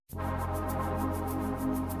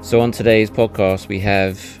So on today's podcast, we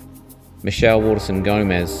have Michelle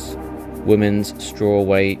Waterson-Gomez, women's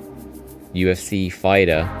strawweight UFC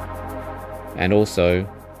fighter, and also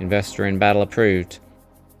investor in Battle Approved.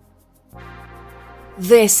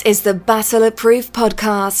 This is the Battle Approved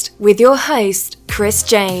podcast with your host, Chris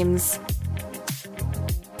James.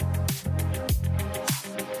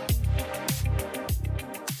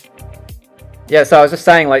 Yeah, so I was just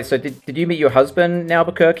saying, so did you meet your husband in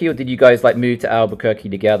Albuquerque, or did you guys move to Albuquerque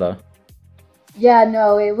together? Yeah,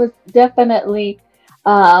 no, it was definitely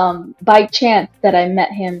by chance that I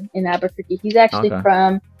met him in Albuquerque. He's actually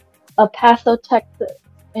from El Paso, Texas,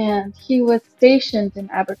 and he was stationed in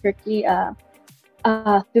Albuquerque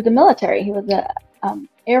through the military. He was a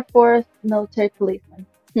Air Force military policeman.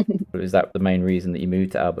 Is that the main reason that you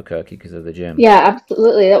moved to Albuquerque, because of the gym? Yeah,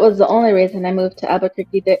 absolutely. That was the only reason I moved to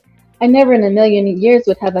Albuquerque. That I never in a million years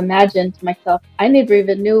would have imagined to myself. I never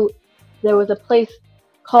even knew there was a place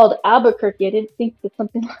called Albuquerque. I didn't think that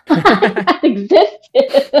something like that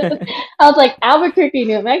existed. I was like, Albuquerque,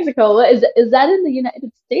 New Mexico. What is that in the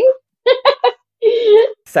United States?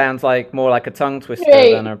 Sounds like more like a tongue twister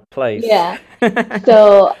than a place. Yeah.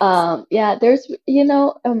 So there's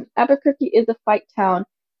Albuquerque is a fight town.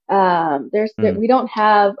 We don't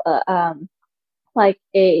have like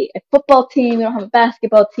a football team. We don't have a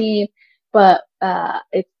basketball team, but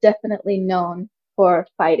it's definitely known for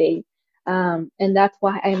fighting. And that's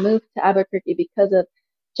why I moved to Albuquerque, because of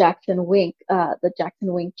Jackson Wink, the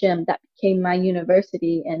Jackson Wink gym that became my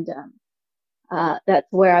university, and that's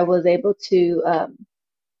where I was able to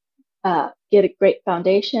get a great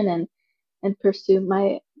foundation and pursue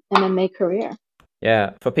my MMA career.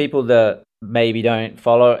 Yeah, for people that maybe don't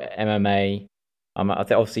follow MMA, I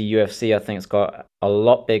think obviously UFC, I think it's got a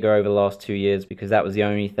lot bigger over the last 2 years, because that was the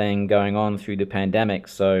only thing going on through the pandemic.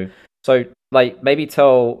 So maybe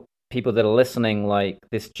tell people that are listening,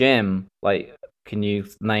 this gym, can you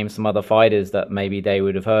name some other fighters that maybe they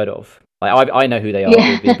would have heard of? I know who they are.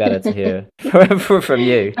 It would be better to hear from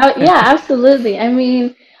you. Yeah, absolutely. I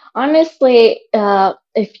mean, honestly,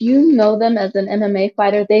 if you know them as an MMA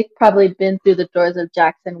fighter, they've probably been through the doors of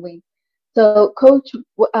Jackson Wink. So Coach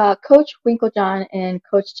Winklejohn and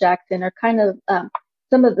Coach Jackson are kind of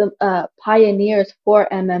some of the pioneers for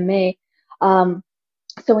MMA.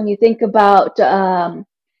 So when you think about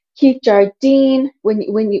Keith Jardine, when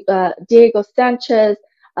you Diego Sanchez,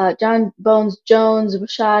 John Bones Jones,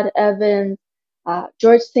 Rashad Evans,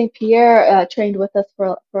 George St. Pierre trained with us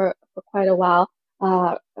for quite a while.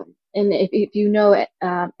 And if you know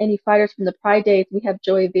any fighters from the Pride days, we have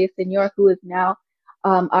Joey Villaseñor, who is now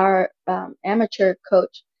our amateur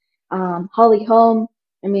coach. Holly Holm,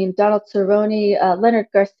 Donald Cerrone, Leonard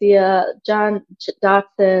Garcia, John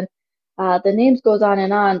Dotson. The names goes on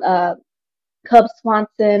and on. Cub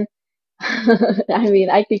Swanson.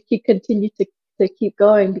 I could continue to keep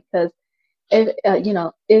going, because if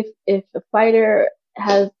a fighter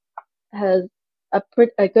has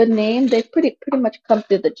a good name, they've pretty much come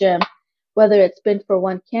through the gym, whether it's been for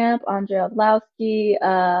one camp, Andre Arlovsky,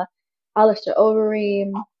 Alistair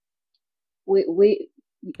Overeem.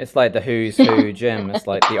 It's like the who's who gym. It's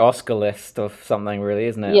like the Oscar list of something, really,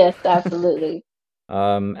 isn't it? Yes, absolutely.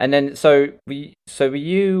 And then so were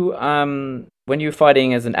you when you were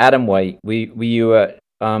fighting as an atomweight, were you at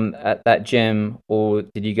that gym, or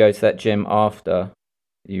did you go to that gym after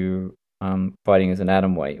you fighting as an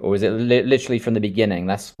atomweight, or was it literally from the beginning?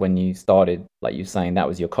 That's when you started, like you saying, that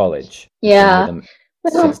was your college. Yeah.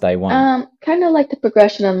 Since day one. Kind of like the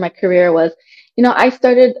progression of my career was, I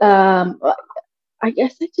started. I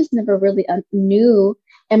guess I just never really knew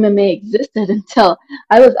MMA existed until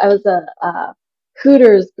I was a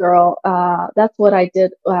Hooters girl. That's what I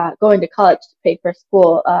did going to college to pay for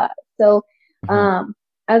school.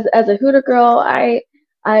 As a Hooter girl, I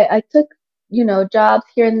took jobs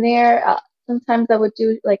here and there. Sometimes I would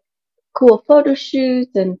do like cool photo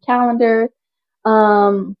shoots and calendar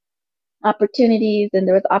opportunities, and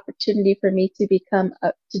there was opportunity for me to be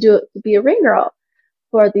a ring girl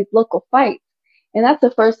for these local fights. And that's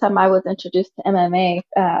the first time I was introduced to MMA.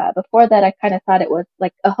 Before that, I kind of thought it was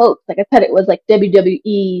like a hoax. Like I thought it was like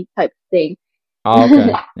WWE type thing. Oh,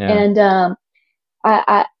 okay. Yeah. And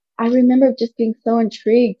I remember just being so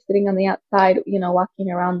intrigued, sitting on the outside,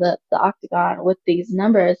 walking around the octagon with these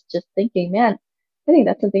numbers, just thinking, man, I think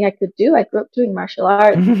that's something I could do. I grew up doing martial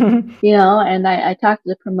arts, and I talked to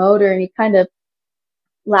the promoter, and he kind of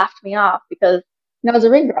laughed me off because I was a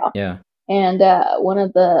ring girl. Yeah. And one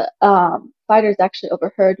of the fighters actually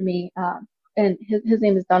overheard me, and his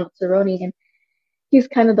name is Donald Cerrone, and he's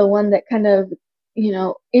kind of the one that kind of,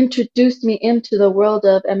 introduced me into the world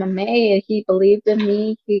of MMA. And he believed in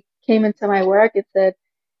me. He came into my work. It said,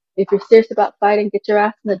 if you're serious about fighting, get your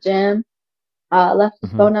ass in the gym. Left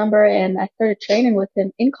his Hmm. phone number, and I started training with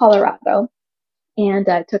him in Colorado. And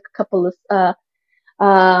I took a couple of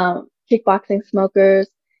kickboxing smokers,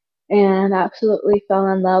 and absolutely fell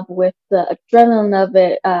in love with the adrenaline of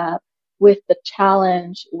it, with the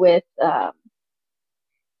challenge, with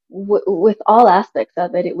all aspects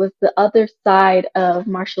of it. It was the other side of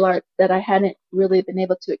martial arts that I hadn't really been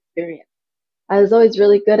able to experience. I was always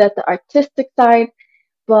really good at the artistic side,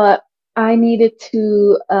 but I needed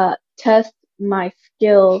to test my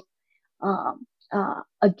skills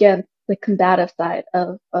against the combative side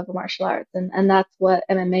of martial arts, and that's what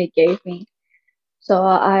MMA gave me. So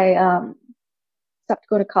I stopped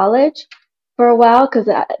going to college for a while because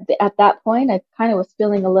at that point I kind of was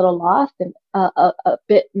feeling a little lost and a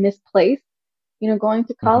bit misplaced, going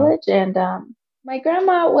to Hmm. college. And my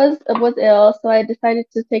grandma was ill, so I decided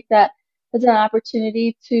to take that as an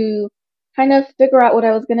opportunity to kind of figure out what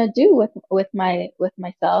I was gonna do with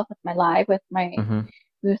myself, with my life, Hmm.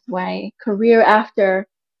 with my career after,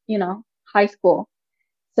 high school.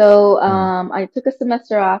 So Mm. I took a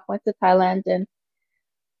semester off, went to Thailand, and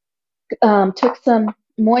took some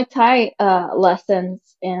Muay Thai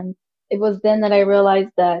lessons, and it was then that I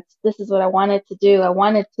realized that this is what I wanted to do. I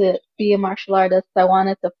wanted to be a martial artist. I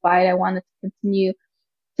wanted to fight. I wanted to continue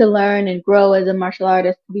to learn and grow as a martial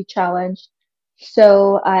artist, to be challenged.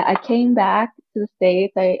 So I came back to the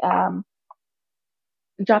States. I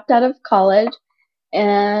dropped out of college,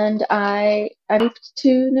 and I moved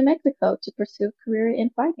to New Mexico to pursue a career in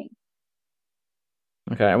fighting.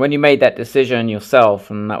 Okay, and when you made that decision yourself,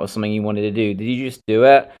 and that was something you wanted to do, did you just do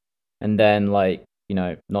it, and then like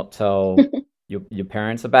not tell your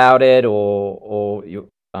parents about it, or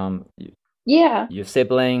Yeah, your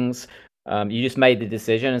siblings? You just made the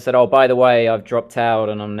decision and said, "Oh, by the way, I've dropped out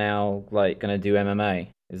and I'm now like gonna do MMA."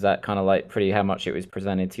 Is that kind of like pretty how much it was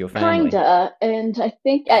presented to your family? kinda. And I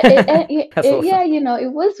think That's awesome. yeah,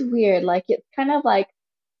 it was weird. Like it's kind of like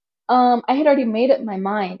I had already made up my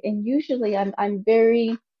mind, and usually I'm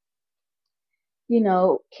very,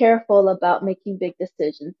 careful about making big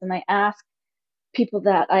decisions, and I ask people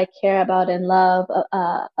that I care about and love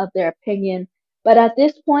of their opinion. But at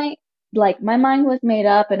this point, like my mind was made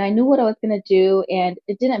up, and I knew what I was gonna do, and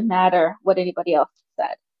it didn't matter what anybody else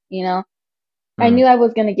said. You know, I Mm. knew I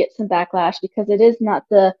was gonna get some backlash because it is not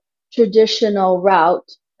the traditional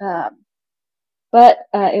route, um, but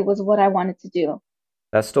it was what I wanted to do.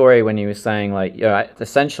 That story when you were saying like,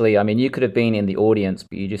 essentially, I mean, you could have been in the audience,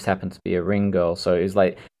 but you just happened to be a ring girl. So it was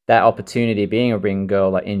like that opportunity being a ring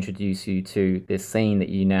girl, like introduce you to this scene that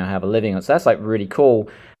you now have a living on. So that's like really cool.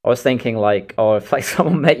 I was thinking like, oh, if like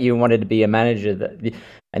someone met you and wanted to be a manager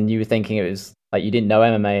and you were thinking it was like you didn't know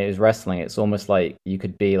MMA, it was wrestling. It's almost like you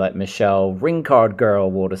could be like Michelle Ring Card Girl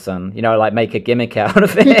Waterson, like make a gimmick out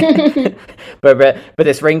of it. But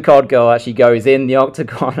this ring card girl actually goes in the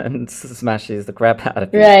octagon and smashes the crap out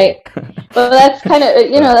of Right. people. Well, that's kind of,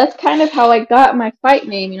 But that's kind of how I got my fight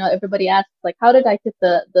name. Everybody asks like, how did I get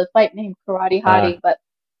the fight name Karate uh, Hottie? But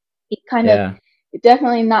it kind of, yeah. it's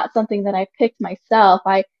definitely not something that I picked myself.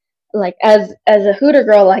 I like as a Hooter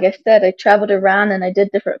girl, like I said, I traveled around and I did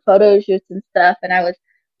different photo shoots and stuff. And I was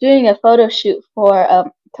doing a photo shoot for a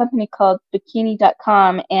company called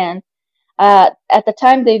Bikini.com, and at the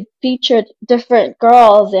time they featured different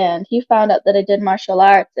girls, and he found out that I did martial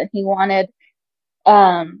arts, and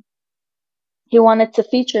um he wanted to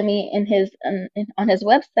feature me in on his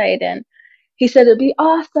website, and he said it'd be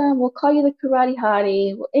awesome. We'll call you the Karate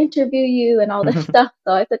Hottie. We'll interview you and all this stuff.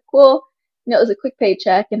 So I said, cool. It was a quick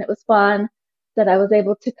paycheck, and it was fun that I was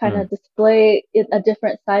able to kind Mm, of display a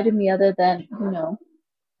different side of me other than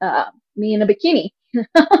me in a bikini.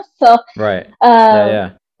 So right. Yeah, um, yeah.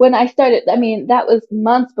 when I started, I mean, that was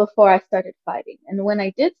months before I started fighting. And when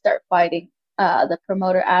I did start fighting, the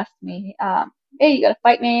promoter asked me, "Hey, you got a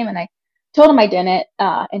fight name?" And I told him I didn't.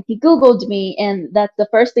 And he Googled me, and that's the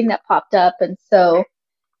first thing that popped up. And so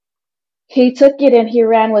he took it and he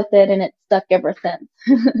ran with it, and it's stuck ever since.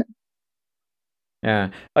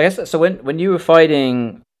 Yeah. I guess so when you were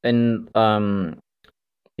fighting in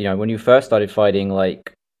when you first started fighting,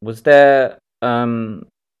 like was there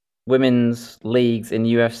women's leagues in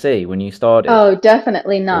UFC when you started? Oh,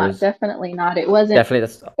 definitely Or not. was Definitely not. It wasn't. definitely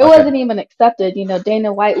that's It okay. wasn't even accepted.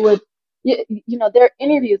 Dana White would, there are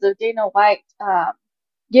interviews of Dana White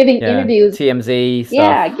giving Yeah. interviews. TMZ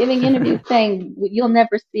Yeah, stuff. giving interviews saying you'll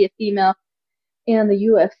never see a female in the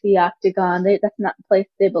UFC octagon. That's not the place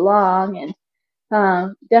they belong.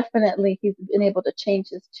 And definitely he's been able to change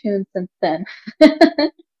his tune since then.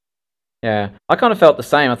 Yeah, I kind of felt the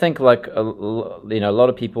same. I think like a lot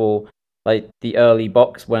of people. like the early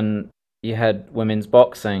box when you had women's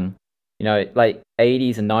boxing, you know, like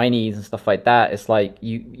 80s and 90s and stuff like that. It's like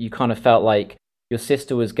you kind of felt like your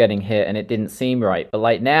sister was getting hit and it didn't seem right. But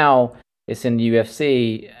like now it's in the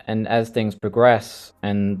UFC, and as things progress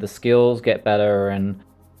and the skills get better, and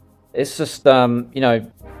it's just you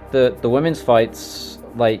know, the women's fights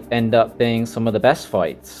like end up being some of the best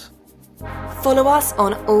fights. Follow us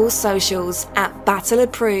on all socials at Battle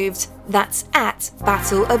Approved. That's at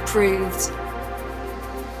Battle Approved.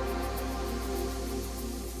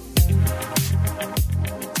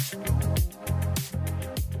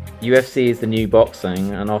 UFC is the new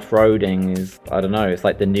boxing, and off-roading is, I don't know, it's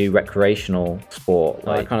like the new recreational sport.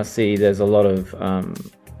 Like, I kind of see there's a lot of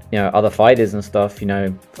you know, other fighters and stuff, you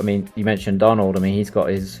know. I mean, you mentioned Donald. I mean, he's got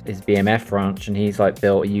his BMF ranch, and he's like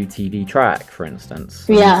built a UTV track, for instance.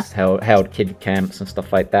 Yeah. He's held kid camps and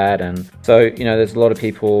stuff like that. And so, you know, there's a lot of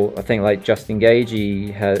people. I think like Justin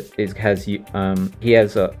Gagey I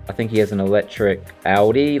think he has an electric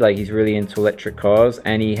Audi. Like, he's really into electric cars,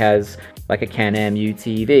 and he has like a Can-Am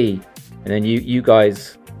UTV. And then you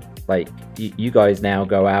guys, like you guys now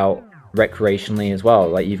go out recreationally as well.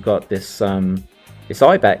 Like, you've got this this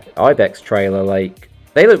Ibex trailer. Like,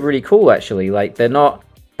 they look really cool actually. Like, they're not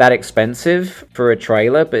that expensive for a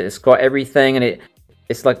trailer, but it's got everything, and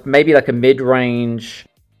it's like maybe like a mid-range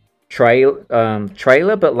trailer,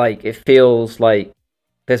 but like it feels like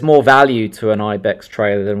there's more value to an Ibex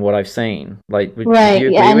trailer than what I've seen. Like, would you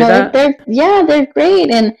agree with that? They're great,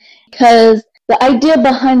 and because the idea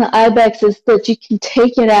behind the Ibex is that you can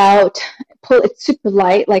take it out, it's super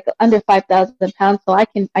light, like under 5,000 pounds, so I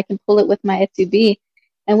can pull it with my SUV,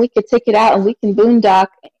 and we could take it out and we can boondock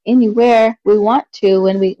anywhere we want to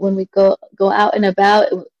when we go out and about.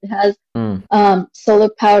 It has solar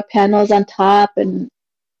power panels on top, and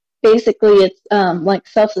basically it's like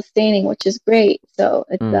self-sustaining, which is great. So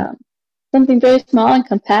it's something very small and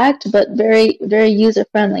compact, but very, very user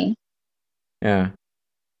friendly. Yeah,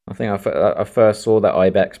 I think I first saw that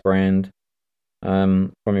Ibex brand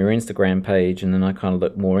from your Instagram page, and then I kind of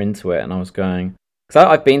looked more into it, and I was going, because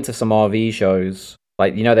I've been to some RV shows,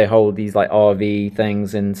 like, you know, they hold these like RV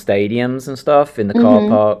things in stadiums and stuff, in the car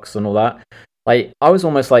parks and all that. Like, I was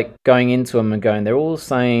almost like going into them and going, they're all the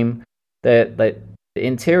same. The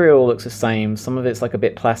interior all looks the same. Some of it's like a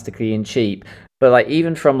bit plasticky and cheap, but like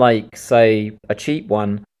even from like say a cheap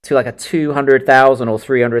one to like a 200,000 or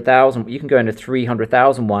 300,000, you can go into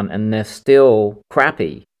 300,000 one, and they're still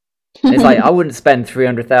crappy. It's like, I wouldn't spend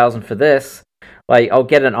 300,000 for this. Like, I'll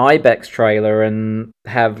get an Ibex trailer and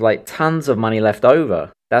have like tons of money left over.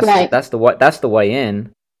 That's the way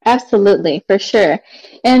in. Absolutely, for sure.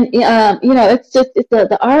 And you know, it's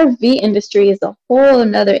the RV industry is a whole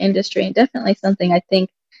another industry, and definitely something I think,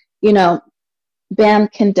 you know, BAM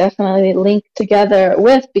can definitely link together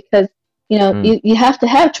with, because you know, you have to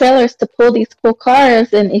have trailers to pull these cool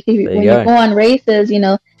cars, and when you go on races, you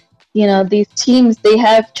know, these teams, they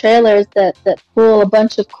have trailers that pull a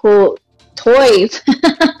bunch of cool toys.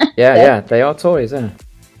 Yeah, they are toys, yeah.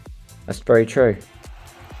 That's very true.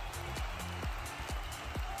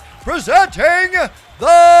 Presenting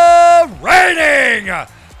the reigning,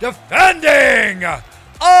 defending,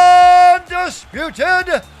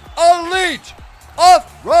 undisputed, elite,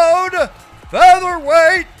 off-road,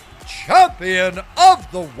 featherweight champion of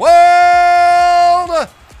the world,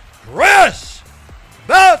 Chris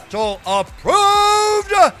Battle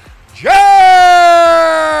Approved James.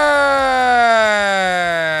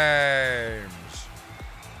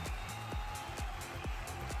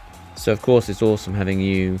 So of course it's awesome having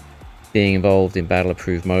you being involved in Battle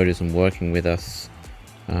Approved Motors and working with us.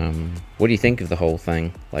 What do you think of the whole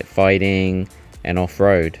thing, like fighting and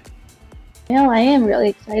off-road? You know, I am really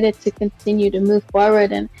excited to continue to move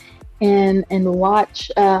forward and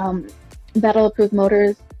watch Battle Approved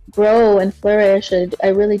Motors grow and flourish. I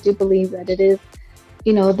really do believe that it is,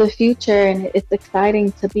 you know, the future, and it's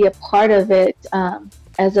exciting to be a part of it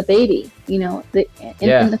as a baby. You know,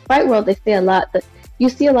 in the fight world, they say a lot that you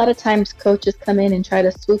see a lot of times coaches come in and try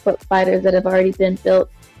to swoop up fighters that have already been built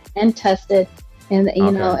and tested, and you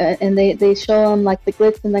know, and they show them like the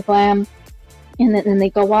glitz and the glam, and then they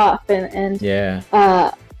go off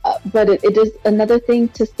but it is another thing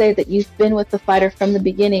to say that you've been with the fighter from the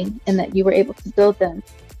beginning, and that you were able to build them,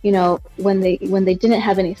 you know, when they didn't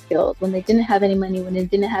have any skills, when they didn't have any money, when they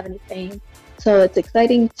didn't have any fame. So it's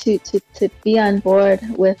exciting to be on board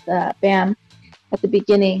with BAM at the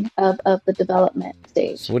beginning of the development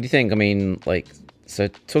stage. So what do you think? I mean, like, so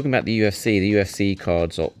talking about the UFC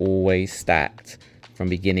cards are always stacked from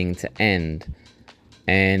beginning to end,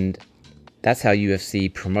 and that's how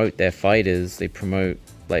UFC promote their fighters. They promote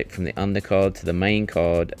like from the undercard to the main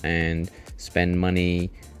card and spend money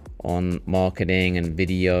on marketing and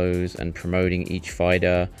videos and promoting each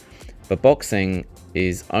fighter. But boxing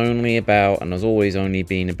is only about, and has always only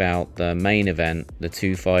been about, the main event, the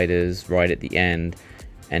two fighters right at the end,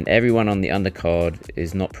 and everyone on the undercard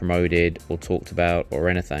is not promoted or talked about or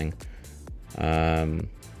anything.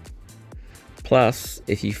 Plus,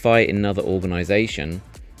 if you fight in another organization,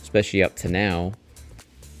 especially up to now,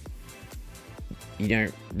 you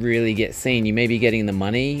don't really get seen. You may be getting the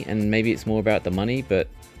money, and maybe it's more about the money, but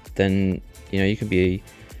then, you know, you can be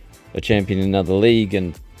a champion in another league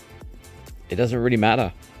and it doesn't really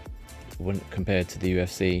matter when compared to the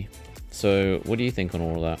UFC. So what do you think on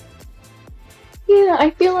all of that? Yeah, I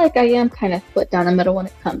feel like I am kind of split down the middle when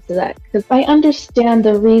it comes to that because I understand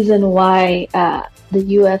the reason why the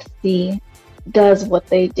UFC does what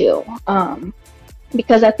they do.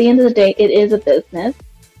 Because at the end of the day, it is a business.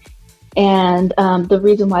 And the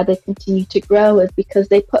reason why they continue to grow is because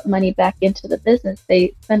they put money back into the business.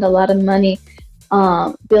 They spend a lot of money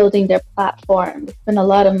building their platform. They spend a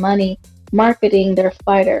lot of money marketing their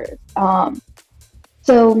fighters.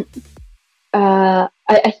 So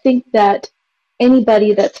I think that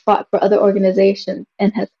anybody that's fought for other organizations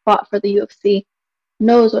and has fought for the UFC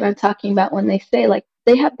knows what I'm talking about when they say, like,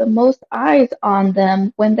 they have the most eyes on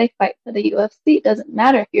them when they fight for the UFC. It doesn't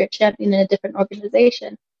matter if you're a champion in a different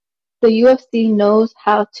organization. The UFC knows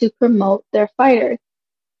how to promote their fighters.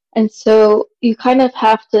 And so you kind of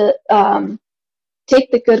have to take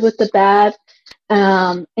the good with the bad.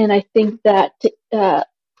 And I think that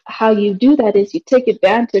how you do that is you take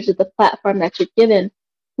advantage of the platform that you're given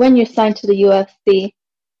when you're signed to the UFC.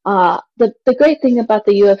 The great thing about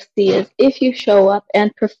the UFC is if you show up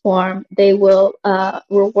and perform, they will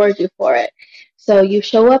reward you for it. So you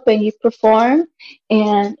show up and you perform,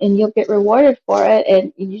 and you'll get rewarded for it.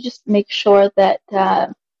 And you just make sure that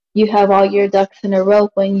you have all your ducks in a row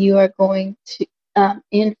when you are going to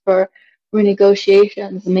in for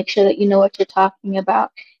renegotiations. Make sure that you know what you're talking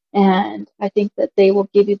about. And I think that they will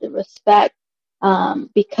give you the respect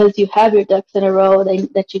because you have your ducks in a row,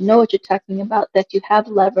 that you know what you're talking about, that you have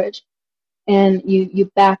leverage, and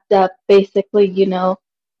you backed up. Basically, you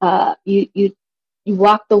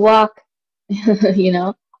walk the walk, you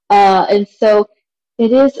know. And so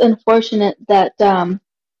it is unfortunate that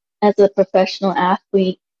as a professional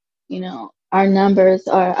athlete, our numbers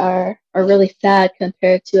are really sad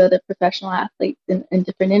compared to other professional athletes in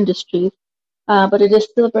different industries. But it is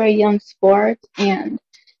still a very young sport, and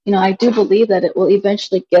I do believe that it will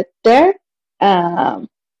eventually get there. The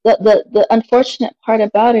unfortunate part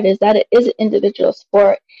about it is that it is an individual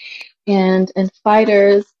sport, and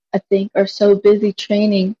fighters, I think, are so busy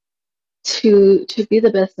training to be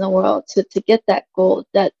the best in the world, to get that gold,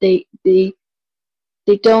 that they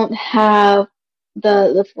don't have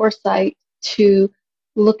the foresight to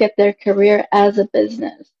look at their career as a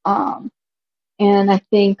business. And I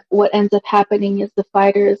think what ends up happening is the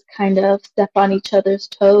fighters kind of step on each other's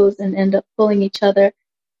toes and end up pulling each other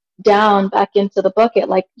down back into the bucket,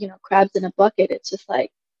 like, crabs in a bucket. It's just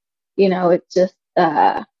like, it's just,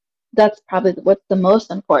 that's probably what's the most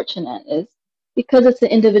unfortunate, is because it's an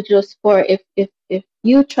individual sport. If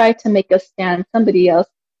you try to make a stand, somebody else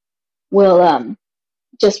will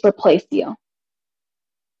just replace you.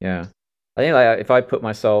 Yeah. I think, like, if I put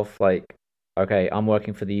myself, like, okay, I'm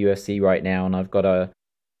working for the UFC right now, and I've got a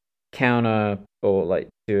counter, or like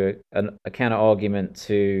do a counter argument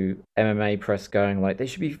to MMA press, going like they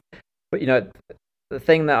should be, but the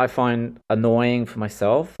thing that I find annoying for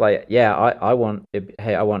myself, like, yeah, I want,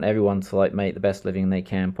 hey, I want everyone to like make the best living they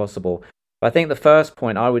can possible. But I think the first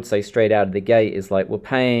point I would say straight out of the gate is, like, we're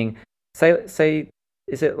paying, say,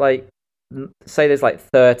 is it like, say there's like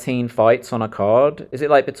 13 fights on a card. Is it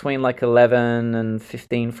like between like 11 and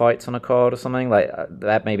 15 fights on a card or something? Like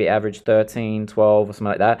that, maybe average 13, 12 or something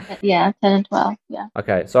like that? Yeah, 10 and 12, yeah.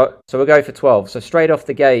 Okay, so we'll go for 12. So straight off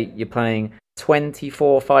the gate, you're playing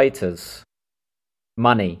 24 fighters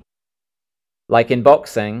money. Like in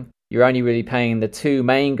boxing, you're only really paying the two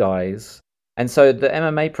main guys. And so the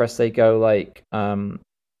MMA press, they go like,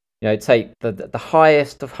 take the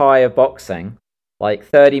highest of high of boxing, like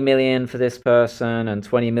 30 million for this person and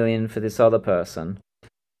 20 million for this other person.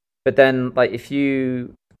 But then, like, if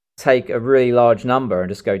you take a really large number and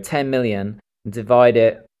just go 10 million and divide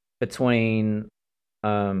it between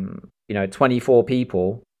 24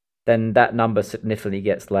 people, then that number significantly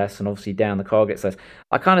gets less, and obviously down the card gets less.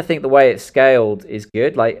 I kind of think the way it's scaled is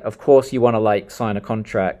good. Like, of course you want to like sign a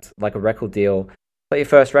contract, like a record deal. Like your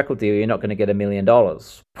first record deal, you're not going to get $1 million.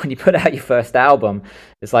 When you put out your first album,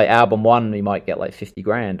 it's like album one, you might get like 50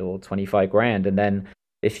 grand or 25 grand. And then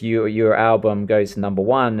if your album goes to number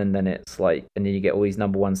one, and then it's like, and then you get all these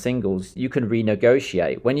number one singles, you can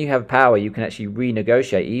renegotiate. When you have power, you can actually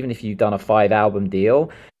renegotiate, even if you've done a 5 album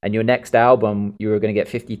deal and your next album you're going to get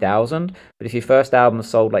 50,000. But if your first album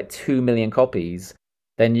sold like 2 million copies,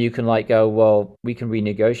 then you can like go, well, we can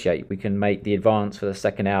renegotiate. We can make the advance for the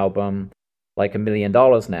second album like $1 million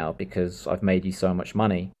now because I've made you so much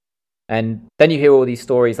money. And then you hear all these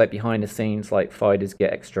stories like behind the scenes, like fighters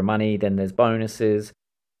get extra money, then there's bonuses.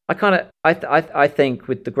 I think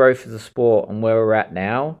with the growth of the sport and where we're at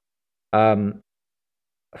now, um,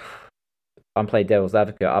 I'm playing devil's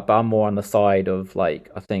advocate, but I'm more on the side of like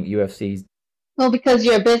I think UFC's. Well, because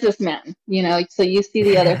you're a businessman, so you see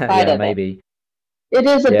the other side Yeah, of it. maybe. It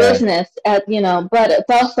is a Yeah, business, but it's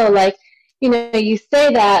also like, you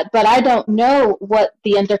say that, but I don't know what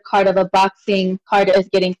the undercard of a boxing card is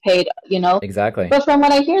getting paid, exactly. But from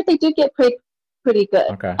what I hear, they do get paid pretty good.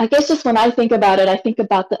 Okay. I guess just when I think about it, I think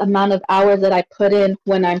about the amount of hours that I put in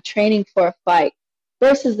when I'm training for a fight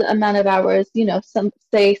versus the amount of hours,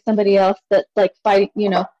 somebody else that's like fighting,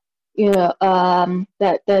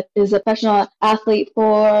 that is a professional athlete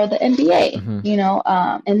for the NBA,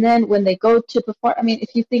 and then when they go to perform, I mean,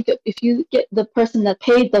 if you get the person that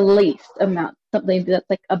paid the least amount, something that's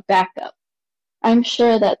like a backup, I'm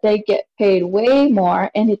sure that they get paid way more,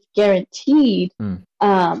 and it's guaranteed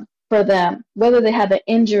for them, whether they have an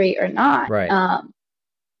injury or not. Right.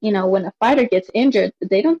 When a fighter gets injured,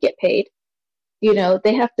 they don't get paid.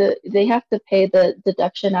 They have to pay the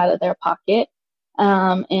deduction out of their pocket.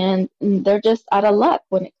 And they're just out of luck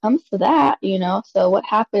when it comes to that. So what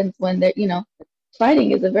happens when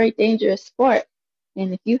fighting is a very dangerous sport.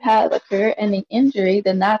 And if you have a career-ending injury,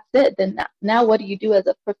 then that's it. Then now what do you do as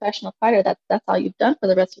a professional fighter? That's all you've done for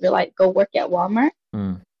the rest of your life. Go work at Walmart,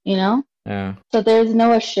 Yeah. So there's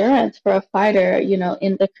no assurance for a fighter,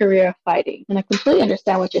 in the career of fighting. And I completely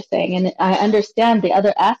understand what you're saying. And I understand the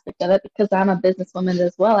other aspect of it because I'm a businesswoman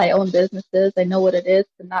as well. I own businesses. I know what it is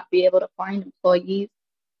to not be able to find employees.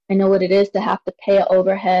 I know what it is to have to pay an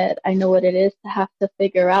overhead. I know what it is to have to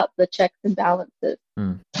figure out the checks and balances.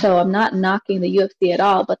 So I'm not knocking the UFC at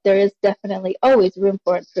all, but there is definitely always room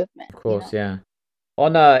for improvement. Of course, yeah.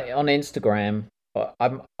 On Instagram, I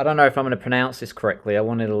don't know if I'm going to pronounce this correctly. I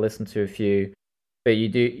wanted to listen to a few, but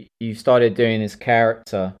you started doing this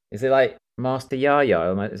character. Is it like Master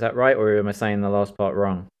Yaya? Is that right, or am I saying the last part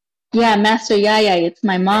wrong? Yeah, Master Yaya, it's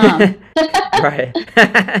my mom. Right.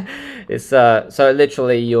 It's so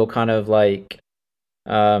literally you're kind of like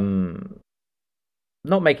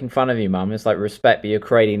not making fun of you, mum. It's like respect, but you've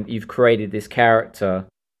created this character,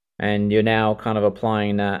 and you're now kind of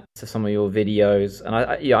applying that to some of your videos. And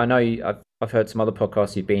I know I've heard some other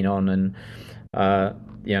podcasts you've been on, and I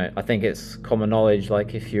think it's common knowledge.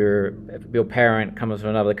 Like if your parent comes from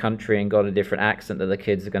another country and got a different accent, that the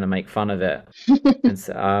kids are going to make fun of it. And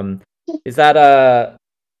so, is that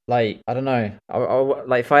like, I don't know.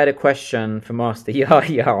 Like if I had a question for Master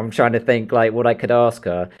Yaya, I'm trying to think like what I could ask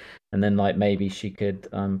her, and then like maybe she could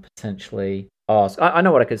potentially ask. I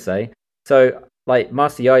know what I could say. So like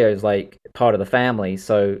Master Yaya is like part of the family.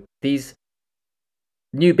 So these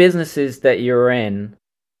new businesses that you're in,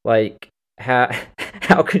 like how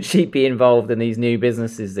could she be involved in these new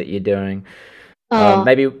businesses that you're doing?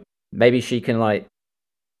 Maybe she can like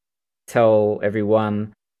tell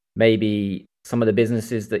everyone maybe some of the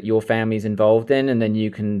businesses that your family's involved in, and then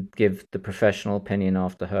you can give the professional opinion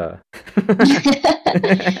after her.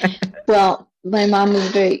 Well, my mom is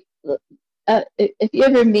very. If you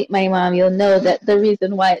ever meet my mom, you'll know that the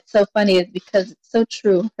reason why it's so funny is because it's so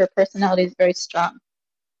true. Her personality is very strong.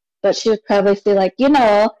 But she would probably say like,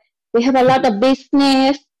 we have a lot of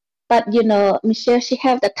business, but Michelle, she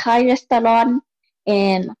have the Thai restaurant,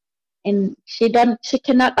 and she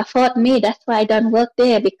cannot afford me. That's why I don't work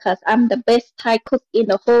there because I'm the best Thai cook in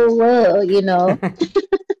the whole world,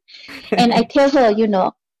 And I tell her, you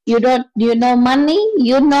don't,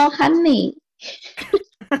 money, honey.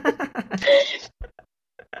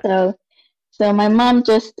 So my mom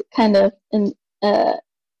just kind of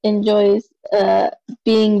enjoys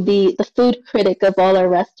being the food critic of all our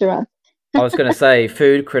restaurants. I was gonna say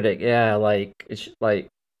food critic, yeah. Like it's like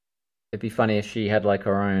it'd be funny if she had like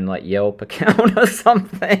her own like Yelp account or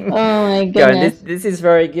something. Oh my Going, goodness! this is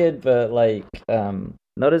very good, but like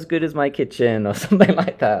not as good as my kitchen or something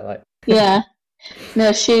like that. Like yeah,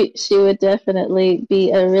 no, she would definitely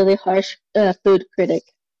be a really harsh food critic.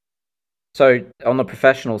 So on the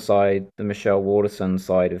professional side, the Michelle Waterson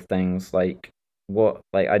side of things, like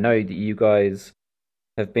I know that you guys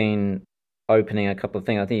have been opening a couple of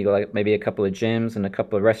things. I think you got like maybe a couple of gyms and a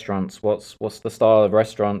couple of restaurants. What's the style of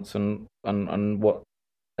restaurants and what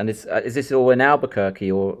And is this all in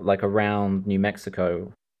Albuquerque or like around New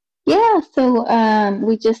Mexico? Yeah, so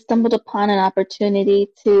we just stumbled upon an opportunity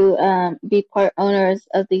to be part owners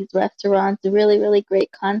of these restaurants. A really, really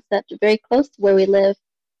great concept, very close to where we live.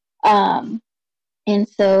 Um, and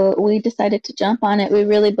so we decided to jump on it. We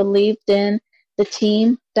really believed in the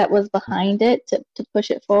team that was behind it to push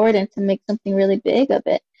it forward and to make something really big of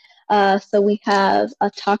it. So we have a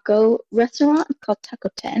taco restaurant called Taco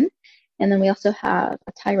 10, and then we also have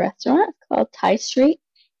a Thai restaurant called Thai Street.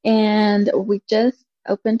 And we just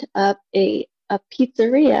opened up a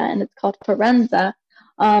pizzeria, and it's called Forenza.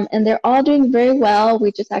 And they're all doing very well.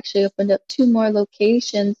 We just actually opened up two more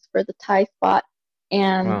locations for the Thai spot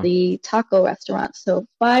and Wow. the taco restaurant. So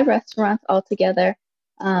five restaurants altogether,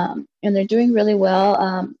 and they're doing really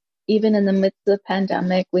well. Even in the midst of the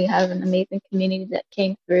pandemic, we have an amazing community that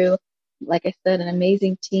came through. Like I said, an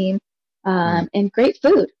amazing team, Hmm. and great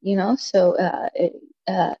food. So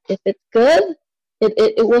if it's good,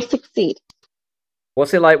 it will succeed.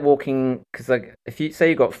 What's it like walking? Because like, if you say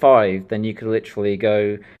you got five, then you could literally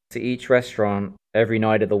go to each restaurant every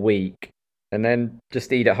night of the week, and then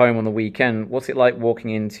just eat at home on the weekend. What's it like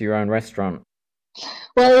walking into your own restaurant?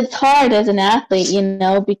 Well, it's hard as an athlete,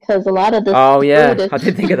 because a lot of this Oh food yeah, is I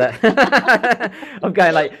did think of that. I'm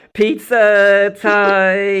going like pizza,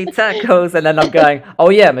 Thai, tacos, and then I'm going, oh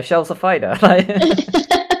yeah, Michelle's a fighter.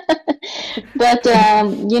 but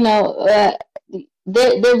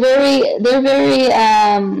they're very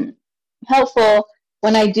helpful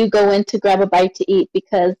when I do go in to grab a bite to eat,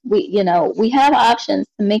 because we have options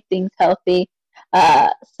to make things healthy.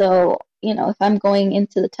 So if I'm going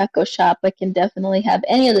into the taco shop, I can definitely have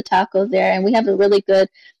any of the tacos there, and we have a really good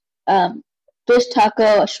um, fish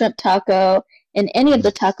taco, a shrimp taco, and any of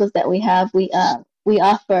the tacos that we have, we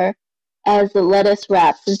offer as the lettuce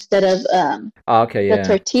wraps instead of Oh, okay, the yeah.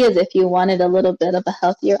 tortillas if you wanted a little bit of a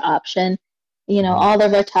healthier option. Hmm. All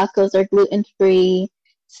of our tacos are gluten free.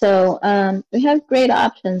 So we have great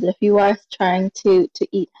options if you are trying to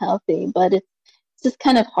eat healthy, but it's just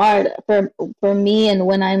kind of hard for me. And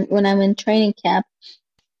when I'm in training camp,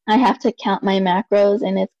 I have to count my macros,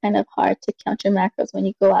 and it's kind of hard to count your macros when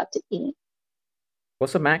you go out to eat.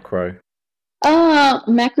 What's a macro?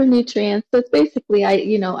 Macronutrients. So it's basically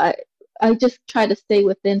I just try to stay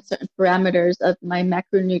within certain parameters of my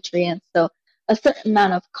macronutrients. So a certain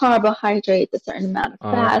amount of carbohydrates, a certain amount of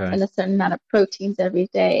Oh, fats, okay. and a certain amount of proteins every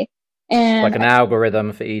day. Like And an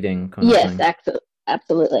algorithm for eating kind of yes, thing.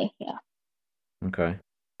 absolutely, yeah. Okay.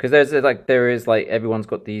 Because there is like everyone's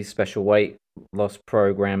got these special weight loss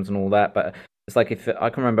programs and all that, but it's like if I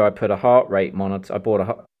can remember, I put a heart rate monitor. I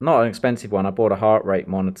bought not an expensive one. I bought a heart rate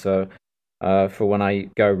monitor for when I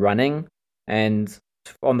go running, and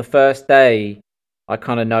on the first day, I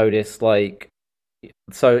kind of noticed like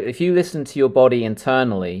so if you listen to your body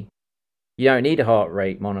internally, you don't need a heart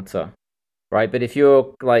rate monitor, right? But if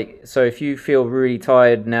you're like, so if you feel really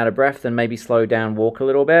tired and out of breath, then maybe slow down, walk a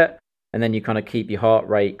little bit, and then you kind of keep your heart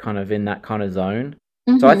rate kind of in that kind of zone.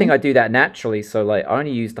 So I think Mm-hmm. I do that naturally. So like, I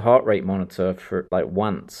only used the heart rate monitor for like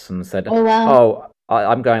once and said, Oh wow. oh,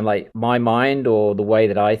 I'm going like my mind or the way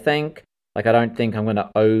that I think. Like, I don't think I'm going to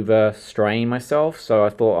over strain myself. So I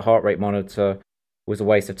thought a heart rate monitor was a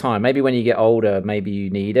waste of time. Maybe when you get older, maybe you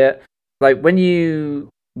need it. Like when you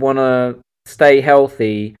want to stay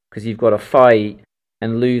healthy because you've got to fight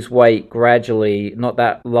and lose weight gradually, not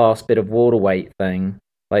that last bit of water weight thing.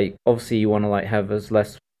 Like obviously you want to like have as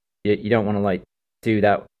less. You don't want to like do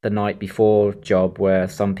that the night before job where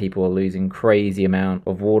some people are losing crazy amount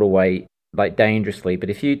of water weight like dangerously.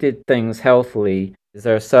 But if you did things healthily, is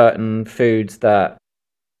there certain foods that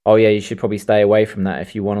oh yeah you should probably stay away from that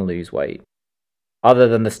if you want to lose weight? Other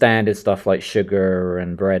than the standard stuff like sugar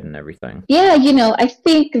and bread and everything. Yeah, I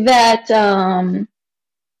think that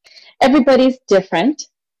everybody's different.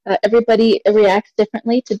 Everybody reacts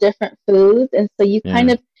differently to different foods, and so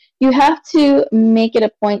Yeah. you have to make it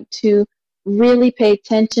a point to really pay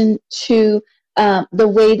attention to the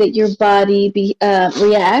way that your body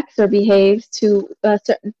reacts or behaves to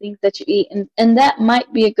certain things that you eat, and that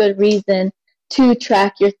might be a good reason to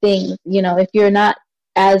track your things. If you're not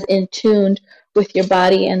as in tuned with your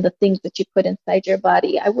body and the things that you put inside your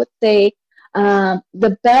body, I would say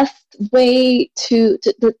the best way to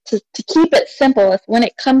keep it simple is when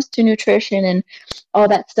it comes to nutrition and all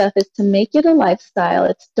that stuff is to make it a lifestyle.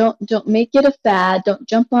 It's don't make it a fad. Don't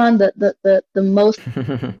jump on the most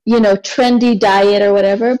trendy diet or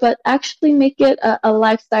whatever, but actually make it a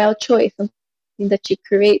lifestyle choice, something that you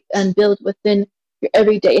create and build within your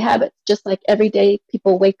everyday habits. Just like every day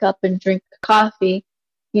people wake up and drink coffee,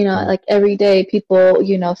 Cool. like every day people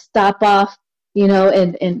stop off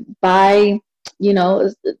and buy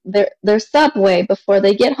their Subway before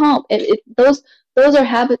they get home. Those are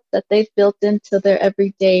habits that they've built into their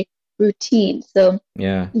everyday routine. So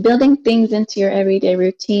Yeah. building things into your everyday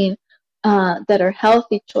routine that are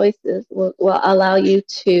healthy choices will allow you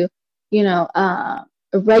to,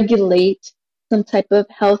 regulate some type of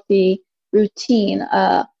healthy routine.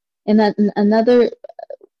 And then another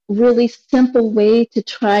really simple way to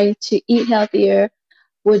try to eat healthier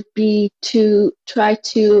would be to try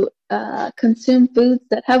to consume foods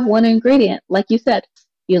that have one ingredient. Like you said,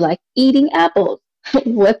 you like eating apples.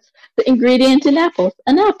 What's the ingredient in apples?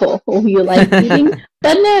 An apple. Or you like eating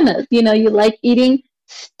bananas. You like eating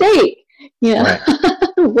steak. Right.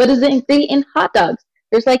 What is the ingredient in hot dogs?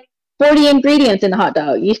 There's like 40 ingredients in a hot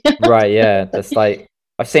dog. Right, yeah. That's like,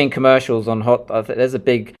 I've seen commercials on there's a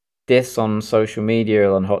big diss on social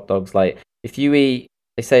media on hot dogs. Like, if you they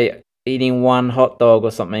say eating one hot dog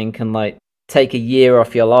or something can like take a year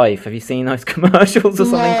off your life. Have you seen those commercials or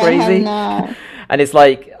something crazy? No. And it's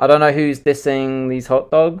like, I don't know who's dissing these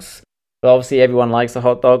hot dogs, but obviously everyone likes a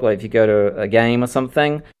hot dog, like if you go to a game or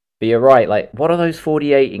something. But you're right, like, what are those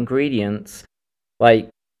 48 ingredients? Like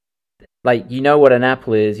you know what an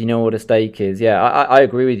apple is, you know what a steak is. Yeah, I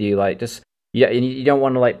agree with you. Like, just, yeah, you don't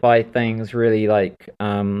want to like buy things really like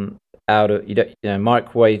out of,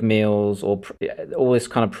 microwave meals or all this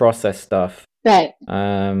kind of processed stuff. Right.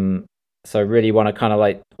 So really want to kind of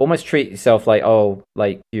like almost treat yourself like, oh,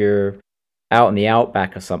 like you're out in the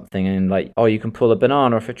outback or something, and like, oh, you can pull a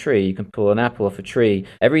banana off a tree, you can pull an apple off a tree.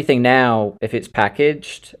 Everything now, if it's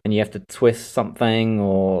packaged and you have to twist something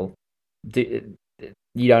or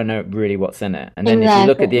you don't know really what's in it. And then if you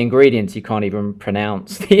look at the ingredients, you can't even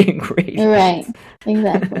pronounce the ingredients. Right,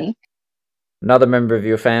 exactly. Another member of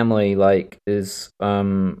your family, like, is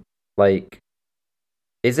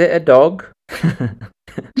is it a dog?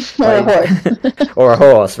 Or a horse. Or a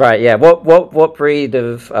horse, right? Yeah. What breed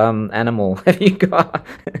of animal have you got?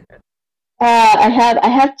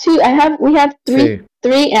 We have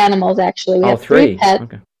three animals actually. We have three pets.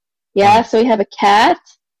 Okay. Yeah, so we have a cat,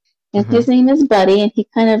 and his name is Buddy, and he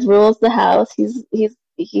kind of rules the house. He's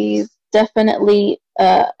definitely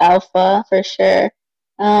alpha for sure.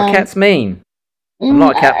 Cat's mean. I'm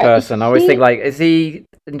not a cat person. I always think, like, is he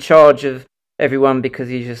in charge of everyone because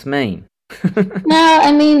he's just mean? No,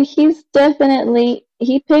 I mean, he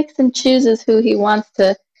picks and chooses who he wants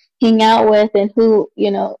to hang out with and who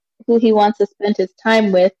he wants to spend his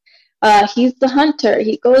time with. He's the hunter.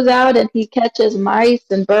 He goes out and he catches mice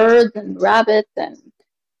and birds and rabbits and.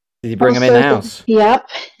 Did he bring them in the house? Yep.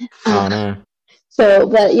 Oh no. So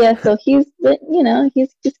he's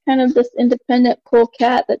he's just kind of this independent, cool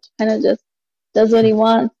cat that kind of just does what he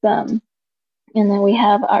wants. And then we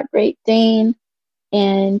have our Great Dane,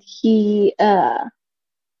 and he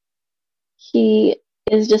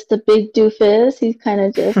is just a big doofus. He's kind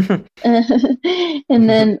of just, and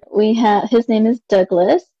then we have, his name is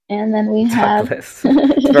Douglas, and then we have Douglas.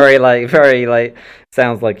 very like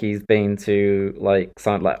sounds like he's been to like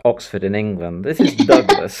something like Oxford in England. This is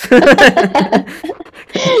Douglas.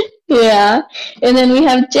 Yeah, and then we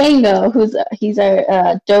have Django, he's our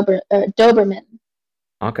Doberman.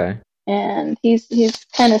 Okay. And he's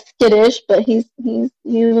kind of skittish, but he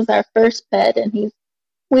was our first pet, and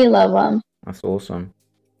we love him. That's awesome.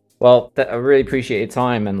 Well, I really appreciate your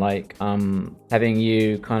time, and like having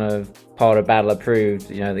you kind of part of Battle Approved.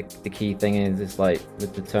 The key thing is like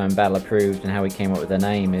with the term Battle Approved and how we came up with the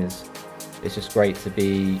name is it's just great to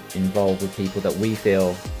be involved with people that we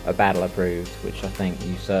feel are Battle Approved, which I think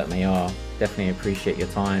you certainly are. Definitely appreciate your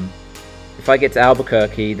time. If I get to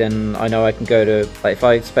Albuquerque, then I know I can go to, like, if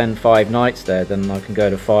I spend 5 nights there, then I can go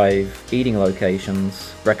to 5 eating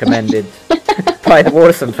locations recommended by the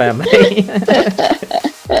Waterson family.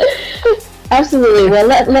 Absolutely. Well,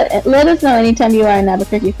 let us know anytime you are in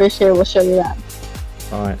Albuquerque for sure. We'll show you that.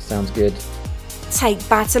 All right, sounds good. Take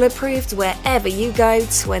Battle Approved wherever you go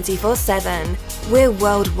 24/7. We're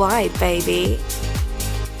worldwide, baby.